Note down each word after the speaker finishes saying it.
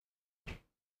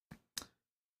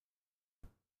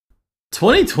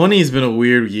2020 has been a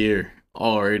weird year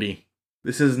already.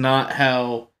 This is not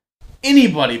how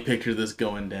anybody pictured this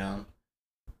going down.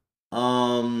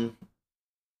 Um,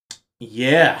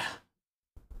 yeah,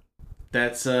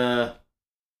 that's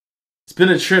it's been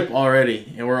a trip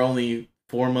already, and we're only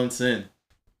 4 months in.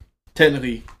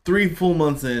 Technically, 3 full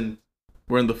months in.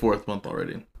 We're in the fourth month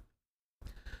already.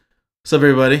 What's up,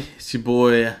 everybody? It's your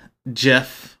boy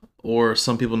Jeff, or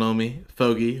some people know me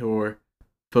Fogey or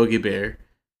Fogey Bear,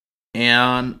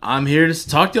 and I'm here to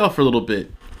talk to y'all for a little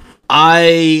bit.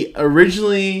 I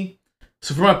originally,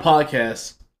 so for my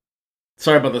podcast,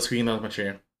 sorry about the squeaking out of my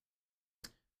chair.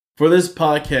 For this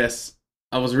podcast,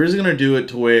 I was originally going to do it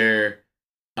to where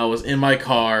I was in my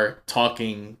car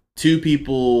talking to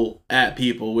people, at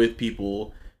people, with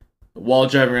people, while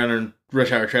driving around in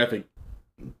rush hour traffic.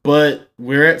 But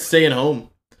we're at staying home.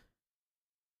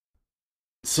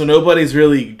 So nobody's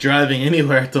really driving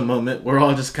anywhere at the moment. We're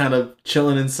all just kind of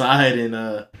chilling inside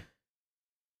and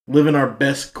living our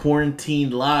best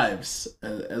quarantined lives,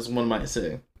 as one might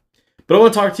say. But I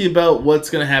want to talk to you about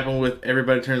what's going to happen with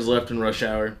Everybody Turns Left in Rush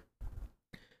Hour.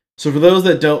 So for those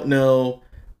that don't know,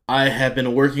 I have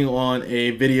been working on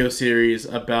a video series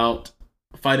about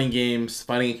fighting games,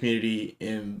 fighting a community,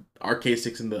 and arcade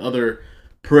sticks and the other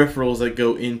peripherals that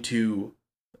go into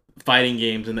fighting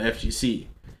games in the FGC.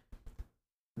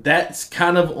 That's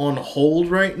kind of on hold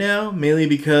right now, mainly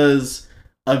because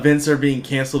events are being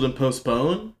canceled and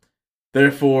postponed.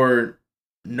 Therefore,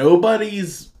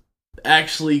 nobody's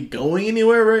actually going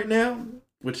anywhere right now,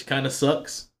 which kind of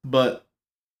sucks, but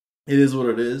it is what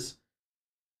it is.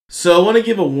 So I want to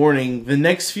give a warning. The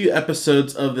next few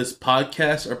episodes of this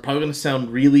podcast are probably going to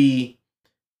sound really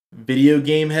video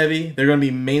game heavy. They're going to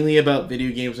be mainly about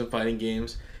video games and fighting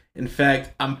games. In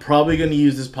fact, I'm probably going to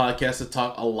use this podcast to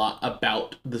talk a lot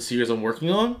about the series I'm working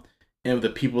on and the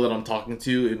people that I'm talking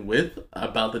to and with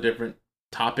about the different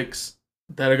topics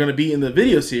that are going to be in the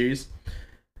video series.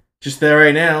 Just that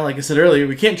right now, like I said earlier,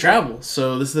 we can't travel.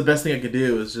 So this is the best thing I could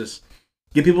do is just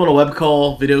get people on a web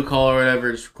call, video call, or whatever,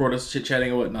 just record us chit-chatting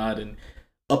and whatnot and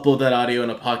upload that audio in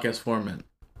a podcast format.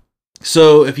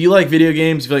 So if you like video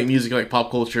games, if you like music, you like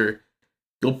pop culture,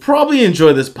 you'll probably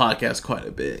enjoy this podcast quite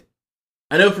a bit.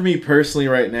 I know for me personally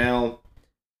right now,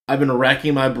 I've been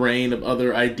racking my brain of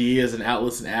other ideas and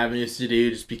outlets and avenues to do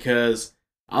just because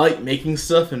I like making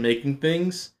stuff and making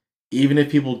things, even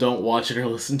if people don't watch it or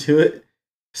listen to it.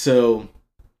 So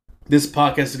this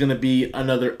podcast is going to be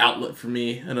another outlet for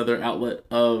me, another outlet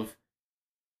of,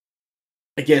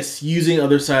 I guess, using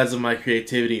other sides of my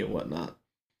creativity and whatnot,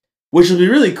 which will be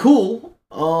really cool.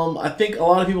 I think a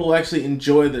lot of people will actually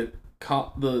enjoy the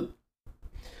content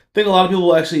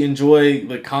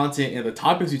and the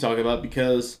topics we talk about,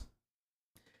 because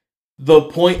the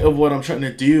point of what I'm trying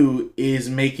to do is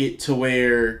make it to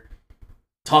where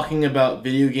talking about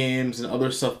video games and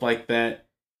other stuff like that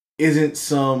isn't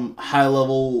some high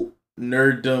level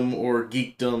nerddom or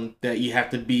geekdom that you have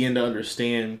to be in to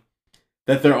understand.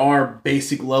 That there are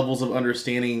basic levels of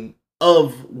understanding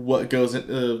of what goes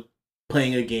into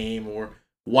playing a game, or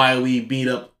why we meet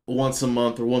up once a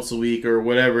month or once a week or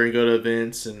whatever and go to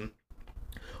events, and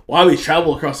why we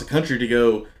travel across the country to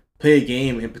go play a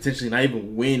game and potentially not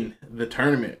even win the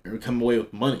tournament or come away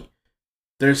with money.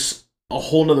 There's a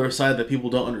whole nother side that people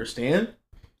don't understand,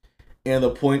 and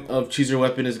the point of Choose Your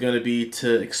Weapon is going to be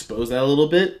to expose that a little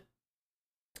bit.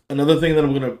 Another thing that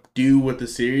I'm going to do with the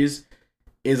series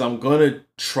is I'm going to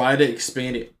try to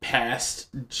expand it past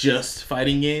just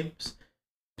fighting games,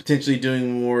 potentially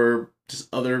doing more just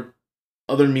other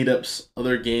meetups,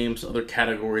 other games, other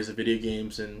categories of video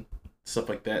games and stuff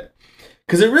like that.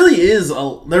 Because there really is a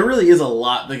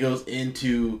lot that goes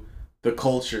into the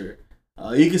culture.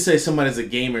 You can say somebody's a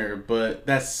gamer, but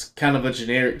that's kind of a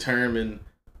generic term and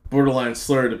borderline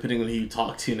slur depending on who you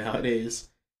talk to nowadays.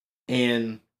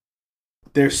 And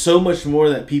there's so much more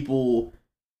that people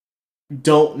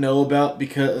don't know about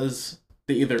because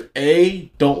they either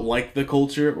A, don't like the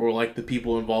culture or like the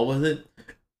people involved with it.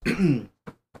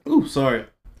 Ooh, sorry.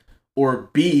 Or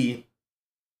B,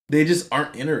 they just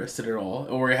aren't interested at all,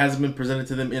 or it hasn't been presented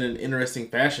to them in an interesting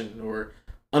fashion or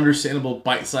understandable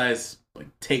bite-sized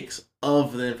takes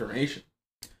of the information.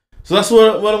 So that's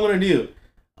what I'm going to do.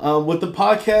 With the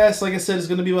podcast, like I said, it's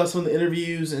going to be about some of the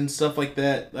interviews and stuff like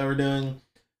that we're doing,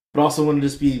 but also want to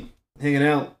just be hanging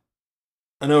out.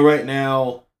 I know right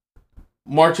now,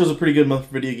 March was a pretty good month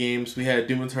for video games. We had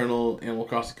Doom Eternal, Animal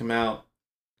Crossing come out.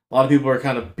 A lot of people are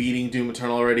kind of beating Doom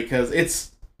Eternal already because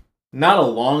it's not a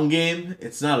long game.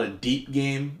 It's not a deep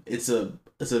game. It's a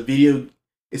video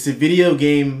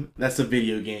game that's a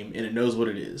video game, and it knows what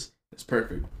it is. It's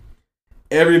perfect.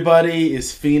 Everybody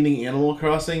is fiending Animal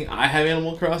Crossing. I have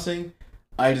Animal Crossing.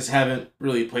 I just haven't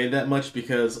really played that much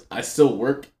because I still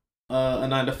work a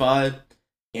 9 to 5,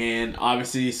 and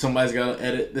obviously somebody's got to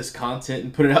edit this content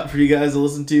and put it out for you guys to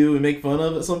listen to and make fun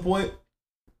of at some point.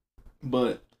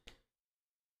 But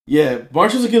yeah,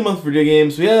 March was a good month for video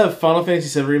games. We have Final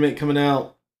Fantasy VII Remake coming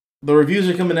out. The reviews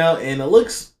are coming out, and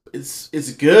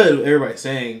it's good. Everybody's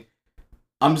saying.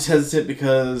 I'm just hesitant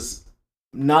because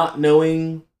not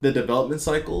knowing the development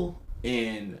cycle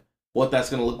and what that's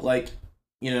gonna look like.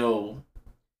 You know,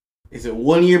 is it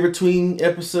 1 year between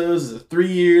episodes? Is it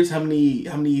 3 years? How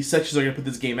many sections are gonna put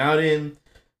this game out in?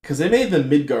 Because they made the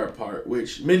Midgar part,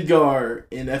 which Midgar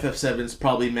in FF7 is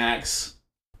probably max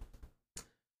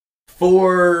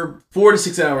 4 to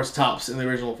 6 hours tops in the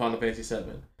original Final Fantasy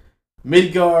VII.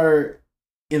 Midgar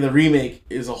in the remake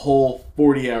is a whole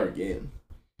 40-hour game,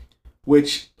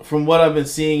 which from what I've been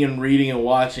seeing and reading and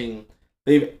watching,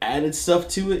 they've added stuff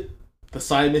to it, the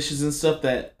side missions and stuff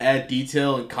that add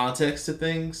detail and context to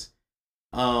things.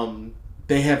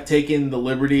 They have taken the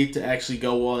liberty to actually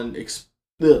go on.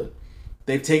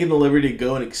 They've taken the liberty to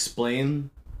go and explain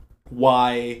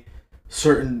why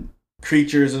certain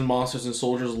creatures and monsters and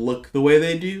soldiers look the way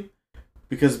they do.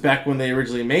 Because back when they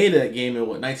originally made that game in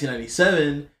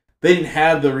 1997, they didn't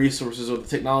have the resources or the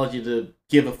technology to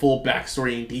give a full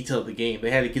backstory and detail of the game.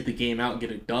 They had to get the game out and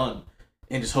get it done,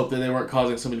 and just hope that they weren't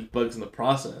causing so many bugs in the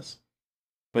process.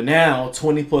 But now,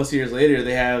 20 plus years later,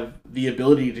 they have the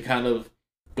ability to kind of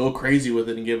go crazy with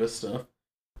it and give us stuff.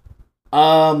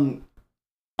 I'm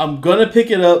gonna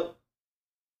pick it up.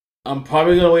 I'm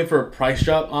probably gonna wait for a price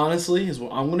drop, honestly, is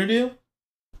what I'm gonna do.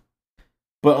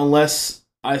 But unless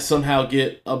I somehow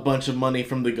get a bunch of money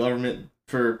from the government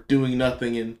for doing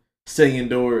nothing and staying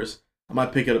indoors, I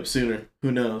might pick it up sooner.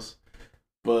 Who knows?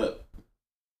 But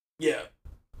yeah.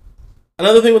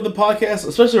 Another thing with the podcast,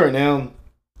 especially right now,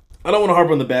 I don't want to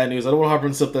harp on the bad news. I don't want to harp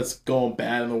on stuff that's going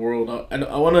bad in the world.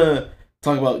 I want to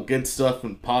talk about good stuff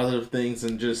and positive things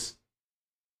and just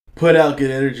put out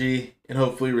good energy and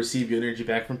hopefully receive good energy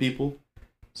back from people.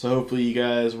 So hopefully you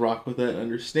guys rock with that and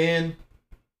understand.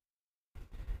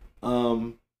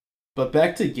 But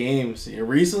back to games.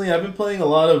 Recently I've been playing a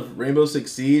lot of Rainbow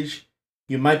Six Siege.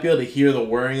 You might be able to hear the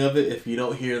whirring of it if you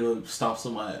don't hear the stops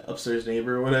of my upstairs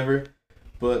neighbor or whatever.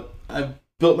 But I've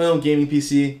built my own gaming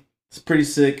PC. It's pretty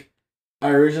sick.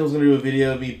 I originally was going to do a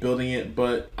video of me building it,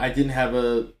 but I didn't have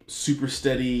a super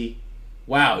steady...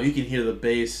 Wow, you can hear the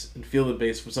bass and feel the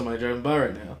bass from somebody driving by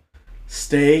right now.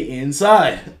 Stay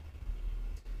inside.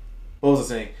 What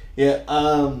was I saying?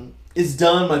 Yeah, it's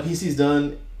done. My PC's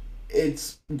done.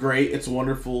 It's great. It's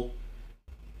wonderful.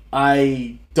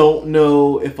 I don't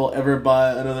know if I'll ever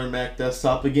buy another Mac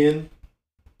desktop again,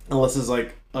 unless it's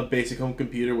like a basic home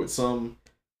computer with some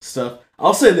stuff.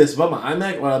 I'll say this about my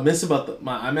iMac. What I miss about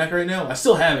my iMac right now, I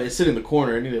still have it. It's sitting in the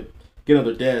corner. I need to get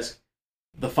another desk.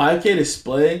 The 5K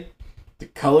display, the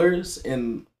colors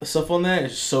and stuff on that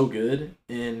is so good,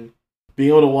 and being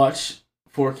able to watch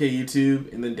 4K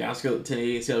YouTube and then downscale it to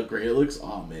 1080 and see how great it looks.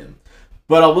 Oh man!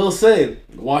 But I will say,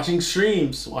 watching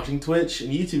streams, watching Twitch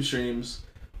and YouTube streams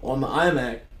on the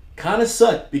iMac kind of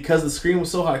sucked because the screen was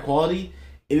so high quality.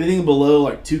 Anything below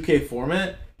like 2K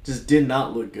format just did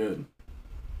not look good.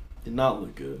 Did not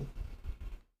look good.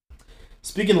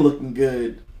 Speaking of looking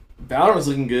good, Valorant's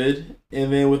looking good,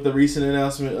 and then with the recent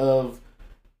announcement of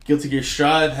Guilty Gear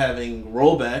Strive having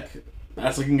rollback,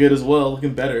 that's looking good as well,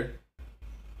 looking better.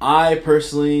 I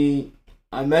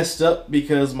messed up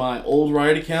because my old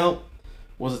Riot account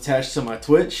was attached to my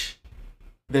Twitch,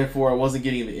 therefore I wasn't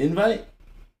getting the invite.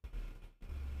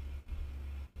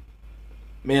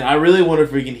 Man, I really wonder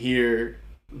if we can hear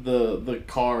the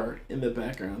car in the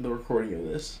background, the recording of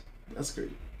this. That's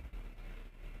great.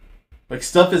 Like,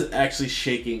 stuff is actually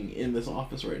shaking in this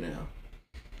office right now.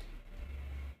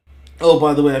 Oh,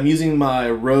 by the way, I'm using my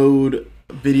Rode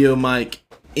video mic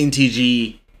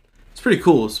NTG. It's pretty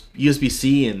cool. It's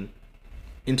USB-C and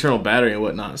internal battery and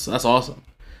whatnot, so that's awesome.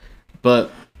 But,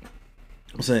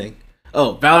 I'm saying,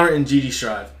 Valorant and GG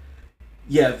Strive.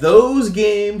 Yeah, those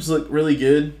games look really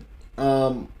good.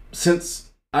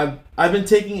 Since I've been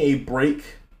taking a break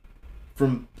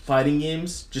from fighting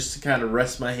games just to kind of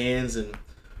rest my hands and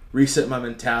reset my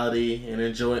mentality and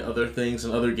enjoy other things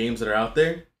and other games that are out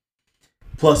there.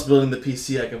 Plus, building the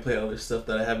PC, I can play other stuff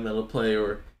that I haven't been able to play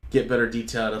or get better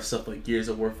detail out of stuff like Gears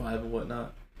of War 5 and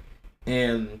whatnot.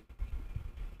 And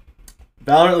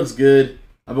Valorant looks good.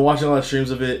 I've been watching a lot of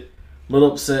streams of it. I'm a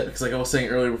little upset because, like I was saying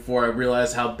earlier before, I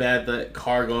realized how bad that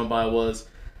car going by was.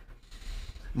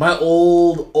 My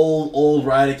old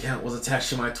Riot account was attached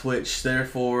to my Twitch,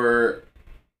 therefore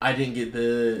I didn't get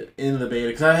in the beta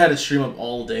because I had to stream up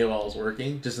all day while I was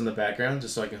working, just in the background,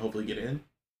 just so I can hopefully get in.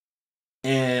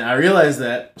 And I realized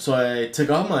that, so I took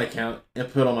off my account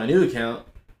and put on my new account.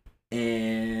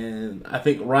 And I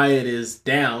think Riot is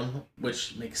down,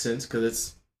 which makes sense because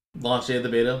it's launch day of the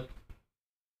beta.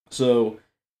 So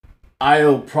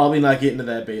I'll probably not get into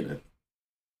that beta.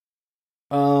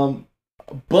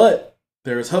 But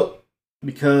there is hope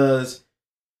because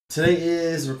today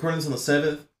is recording this on the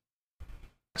 7th.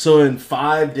 So in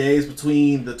 5 days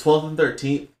between the 12th and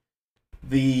 13th,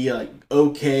 the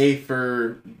okay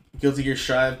for Guilty Gear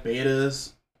Strive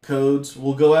betas codes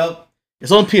will go out.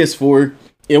 It's on PS4.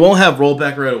 It won't have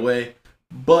rollback right away,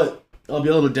 but I'll be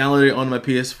able to download it on my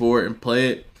PS4 and play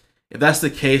it. If that's the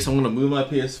case, I'm going to move my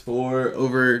PS4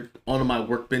 over onto my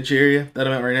workbench area that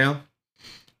I'm at right now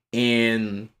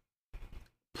and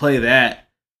play that.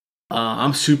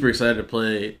 I'm super excited to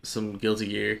play some Guilty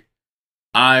Gear.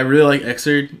 I really like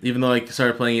Xrd, even though I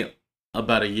started playing it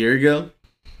about a year ago.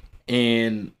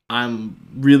 And I'm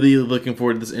really looking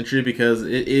forward to this entry because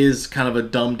it is kind of a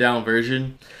dumbed down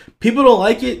version. People don't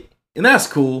like it, and that's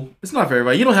cool. It's not for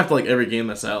everybody. You don't have to like every game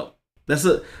that's out. That's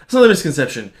another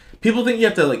misconception. People think you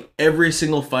have to like every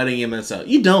single fighting game that's out.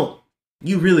 You don't.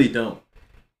 You really don't.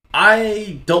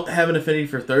 I don't have an affinity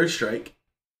for Third Strike,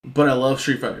 but I love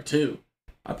Street Fighter 2.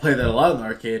 I play that a lot in the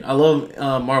arcade. I love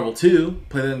Marvel 2.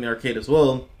 Play that in the arcade as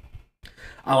well.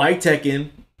 I like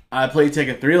Tekken. I played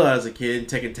Tekken 3 a lot as a kid,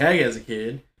 Tekken Tag as a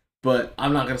kid, but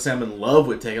I'm not going to say I'm in love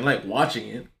with Tekken. I like watching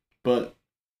it, but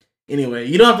anyway,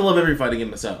 you don't have to love every fighting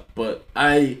game that's out, but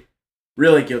I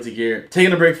really like Guilty Gear.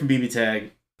 Taking a break from BB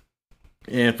Tag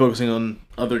and focusing on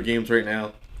other games right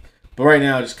now. But right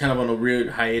now, just kind of on a weird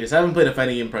hiatus. I haven't played a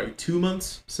fighting game in probably 2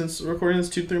 months since recording this,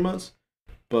 2-3 months.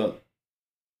 But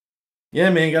yeah,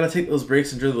 man, gotta take those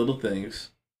breaks and enjoy the little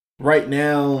things. Right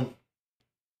now,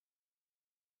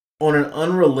 on an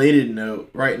unrelated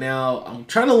note, right now, I'm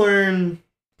trying to learn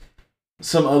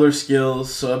some other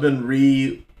skills. So I've been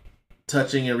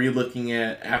retouching and re-looking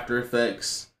at After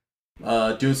Effects,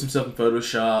 doing some stuff in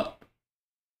Photoshop,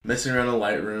 messing around in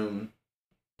Lightroom,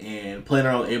 and playing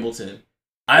around with Ableton.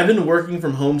 I've been working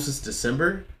from home since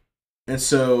December, and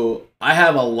so I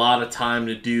have a lot of time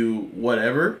to do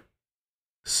whatever.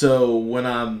 So when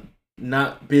I'm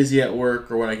not busy at work,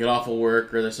 or when I get off of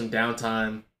work, or there's some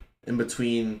downtime in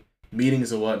between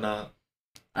meetings and whatnot,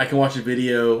 I can watch a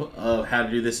video of how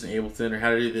to do this in Ableton, or how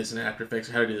to do this in After Effects,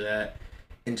 or how to do that,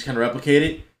 and just kind of replicate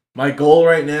it. My goal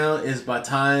right now is by the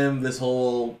time this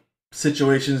whole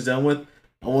situation is done with,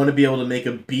 I want to be able to make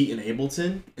a beat in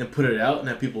Ableton and put it out and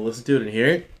have people listen to it and hear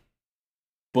it.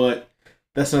 But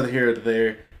that's neither here nor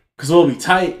there. Because what will be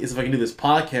tight is if I can do this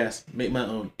podcast, make my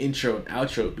own intro and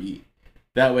outro beat.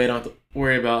 That way I don't have to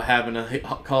worry about having a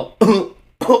call.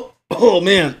 Oh,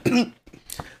 man.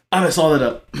 I messed all that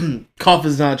up. Cough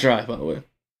is not dry, by the way.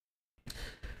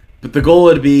 But the goal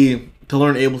would be to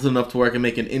learn Ableton enough to where I can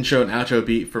make an intro and outro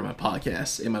beat for my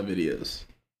podcasts and my videos.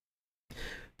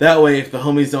 That way, if the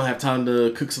homies don't have time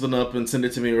to cook something up and send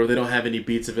it to me, or they don't have any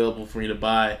beats available for me to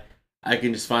buy, I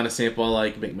can just find a sample I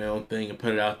like, make my own thing, and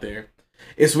put it out there.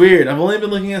 It's weird. I've only been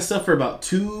looking at stuff for about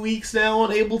 2 weeks now on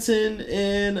Ableton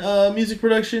and music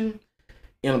production,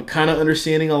 and I'm kind of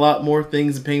understanding a lot more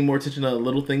things and paying more attention to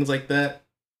little things like that,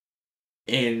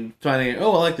 and finding,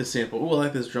 oh, I like this sample, oh, I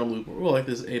like this drum loop, oh, I like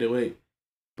this 808,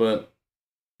 but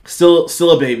still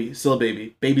a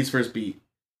baby, baby's first beat,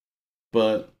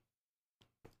 but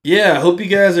yeah, I hope you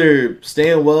guys are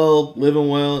staying well, living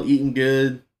well, eating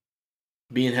good,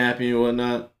 being happy and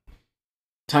whatnot.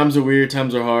 Times are weird,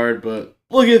 times are hard, but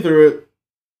we'll get through it,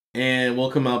 and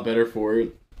we'll come out better for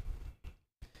it.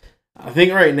 I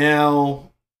think right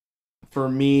now, for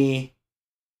me,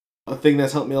 a thing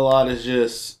that's helped me a lot is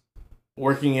just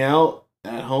working out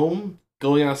at home,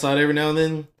 going outside every now and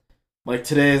then. Like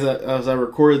today, as I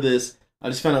recorded this, I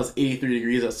just found out it's 83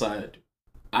 degrees outside.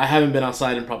 I haven't been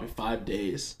outside in probably 5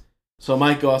 days. So I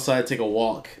might go outside, take a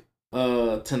walk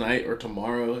tonight or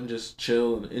tomorrow, and just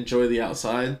chill and enjoy the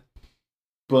outside.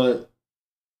 But,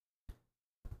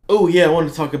 oh yeah, I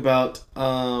wanted to talk about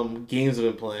games I've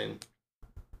been playing.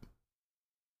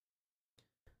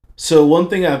 So one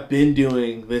thing I've been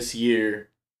doing this year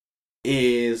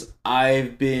is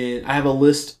I have a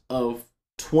list of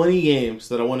 20 games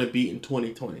that I want to beat in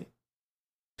 2020.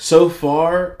 So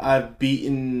far, I've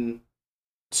beaten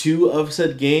 2 of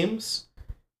said games,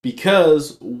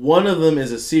 because one of them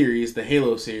is a series, the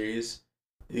Halo series.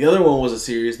 The other one was a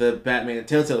series, the Batman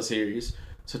Telltale series.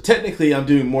 So technically, I'm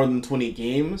doing more than 20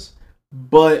 games,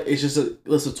 but it's just a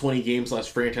list of 20 games /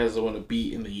 franchises I want to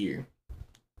beat in the year.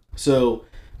 So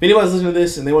if anybody's listening to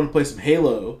this and they want to play some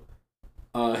Halo,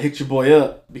 hit your boy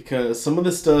up, because some of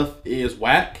this stuff is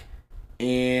whack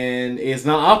and it's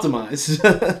not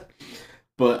optimized.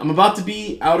 But I'm about to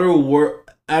be Outer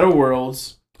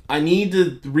Worlds. I need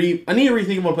to rethink if I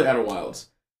want to play Outer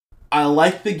Wilds. I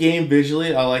like the game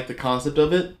visually. I like the concept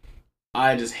of it.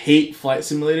 I just hate flight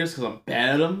simulators because I'm bad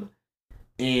at them.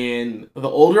 And the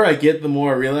older I get, the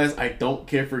more I realize I don't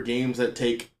care for games that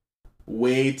take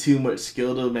way too much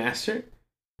skill to master.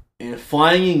 And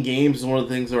flying in games is one of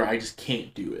the things where I just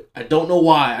can't do it. I don't know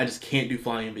why, I just can't do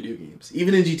flying in video games.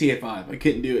 Even in GTA 5, I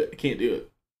couldn't do it. I can't do it.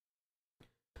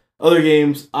 Other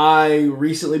games, I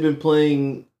recently been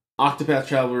playing Octopath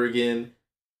Traveler again.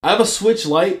 I have a Switch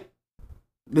Lite.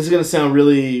 This is going to sound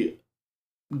really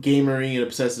gamery and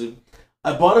obsessive.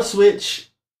 I bought a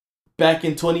Switch back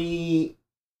in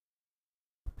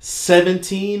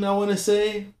 2017, I want to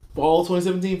say. Fall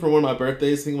 2017 for one of my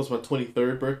birthdays. I think it was my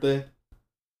 23rd birthday.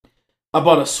 I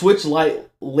bought a Switch Lite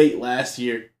late last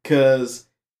year because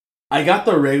I got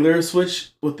the regular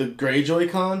Switch with the gray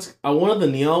Joy-Cons. I wanted the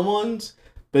neon ones,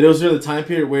 but it was during the time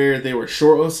period where they were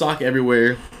short on stock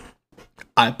everywhere.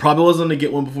 I probably wasn't going to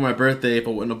get one before my birthday if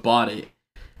I wouldn't have bought it.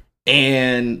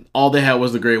 And all they had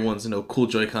was the gray ones and no cool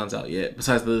Joy-Cons out yet,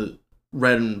 besides the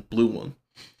red and blue one.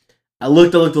 I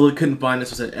looked, couldn't find it,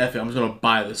 so I said, F it, I'm just going to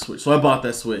buy this Switch. So I bought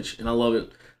that Switch, and I love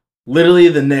it. Literally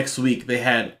the next week, they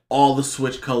had all the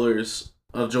Switch colors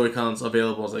of Joy-Cons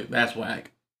available. I was like, that's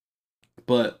whack.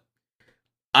 But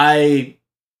I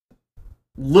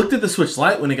looked at the Switch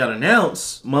Lite when it got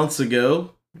announced months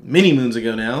ago, many moons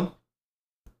ago now,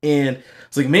 and I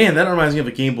was like, man, that reminds me of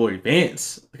a Game Boy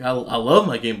Advance. Like, I love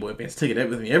my Game Boy Advance. I took it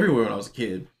with me everywhere when I was a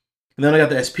kid. And then I got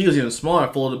the SP, it was even smaller.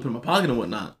 I folded it, put it in my pocket and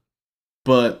whatnot.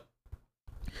 But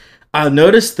I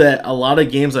noticed that a lot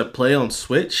of games I play on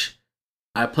Switch,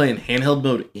 I play in handheld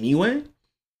mode anyway.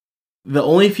 The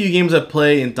only few games I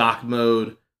play in dock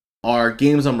mode are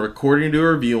games I'm recording to do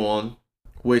a review on,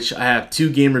 which I have 2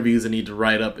 game reviews I need to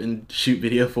write up and shoot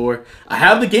video for. I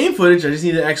have the game footage, I just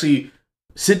need to actually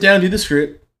sit down, do the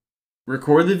script,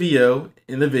 record the VO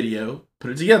in the video,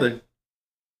 put it together.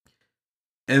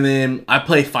 And then I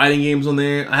play fighting games on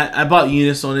there. I bought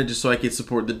Unis on it just so I could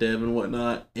support the dev and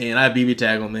whatnot. And I have BB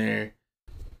Tag on there.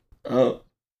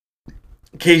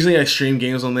 Occasionally I stream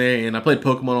games on there, and I played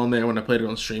Pokemon on there when I played it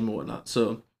on stream and whatnot.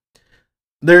 So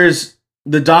there's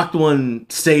the docked one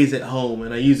stays at home,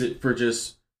 and I use it for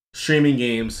just streaming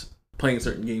games, playing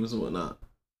certain games and whatnot.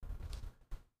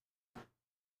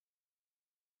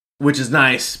 Which is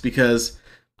nice because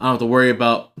I don't have to worry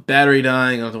about battery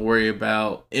dying. I don't have to worry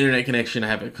about internet connection. I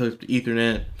have it hooked to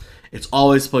Ethernet. It's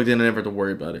always plugged in. I never have to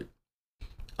worry about it.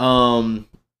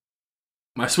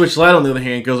 My Switch Lite, on the other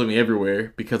hand, goes with me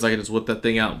everywhere because I can just whip that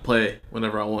thing out and play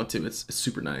whenever I want to. It's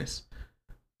super nice.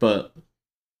 But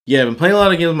yeah, I've been playing a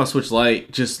lot of games with my Switch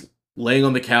Lite, just laying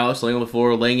on the couch, laying on the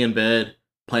floor, laying in bed,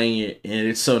 playing it, and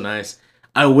it's so nice.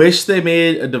 I wish they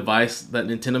made a device, that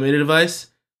Nintendo made a device,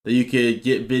 that you could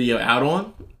get video out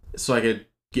on, so I could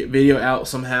get video out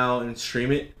somehow and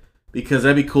stream it, because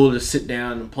that'd be cool to just sit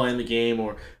down and play in the game,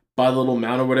 or buy the little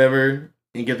mount or whatever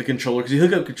and get the controller, because you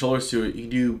hook up controllers to it, you can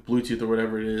do Bluetooth or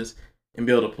whatever it is and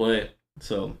be able to play it.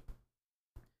 So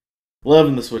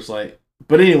loving the Switch Lite.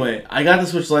 But anyway, I got the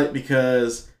Switch Lite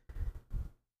because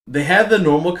they had the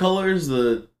normal colors,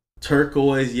 the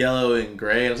turquoise, yellow, and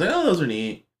gray. I was like, oh, those are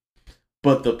neat.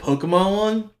 But the Pokemon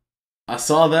one, I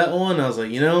saw that one, and I was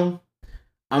like, you know,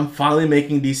 I'm finally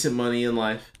making decent money in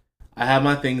life. I have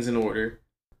my things in order.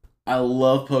 I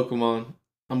love Pokemon.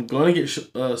 I'm going to get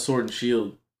Sword and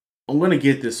Shield. I'm going to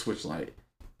get this Switch Lite.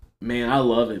 Man, I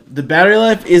love it. The battery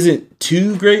life isn't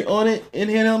too great on it in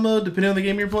handheld mode, depending on the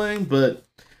game you're playing, but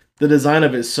the design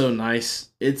of it is so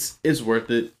nice. It's worth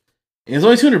it. And it's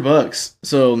only $200.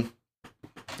 So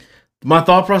my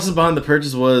thought process behind the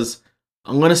purchase was,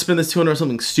 I'm going to spend this $200 on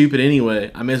something stupid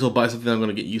anyway. I may as well buy something I'm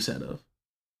going to get use out of.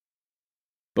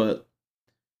 But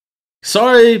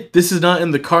sorry, this is not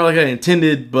in the car like I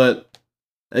intended, but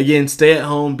again, stay at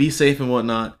home, be safe and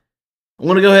whatnot. I'm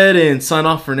going to go ahead and sign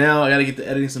off for now. I got to get to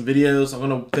editing some videos. I'm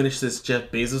going to finish this Jeff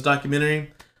Bezos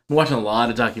documentary. I'm watching a lot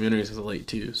of documentaries as of late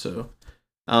too, so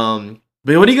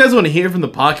but what do you guys want to hear from the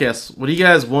podcast? What do you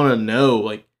guys want to know?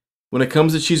 Like, when it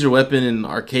comes to Choose Your Weapon and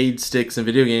arcade sticks and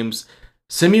video games,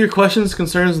 send me your questions,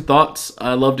 concerns, and thoughts.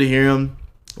 I love to hear them.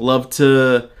 Love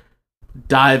to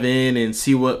dive in and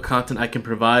see what content I can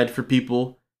provide for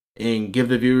people and give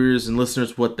the viewers and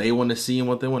listeners what they want to see and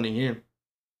what they want to hear.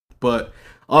 But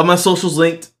all my socials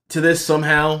linked to this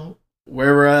somehow,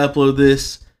 wherever I upload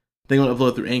this. I think I'm going to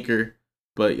upload through Anchor.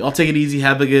 But y'all take it easy.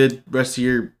 Have a good rest of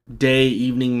your day,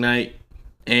 evening, night.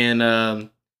 And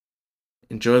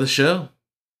enjoy the show.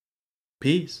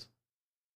 Peace.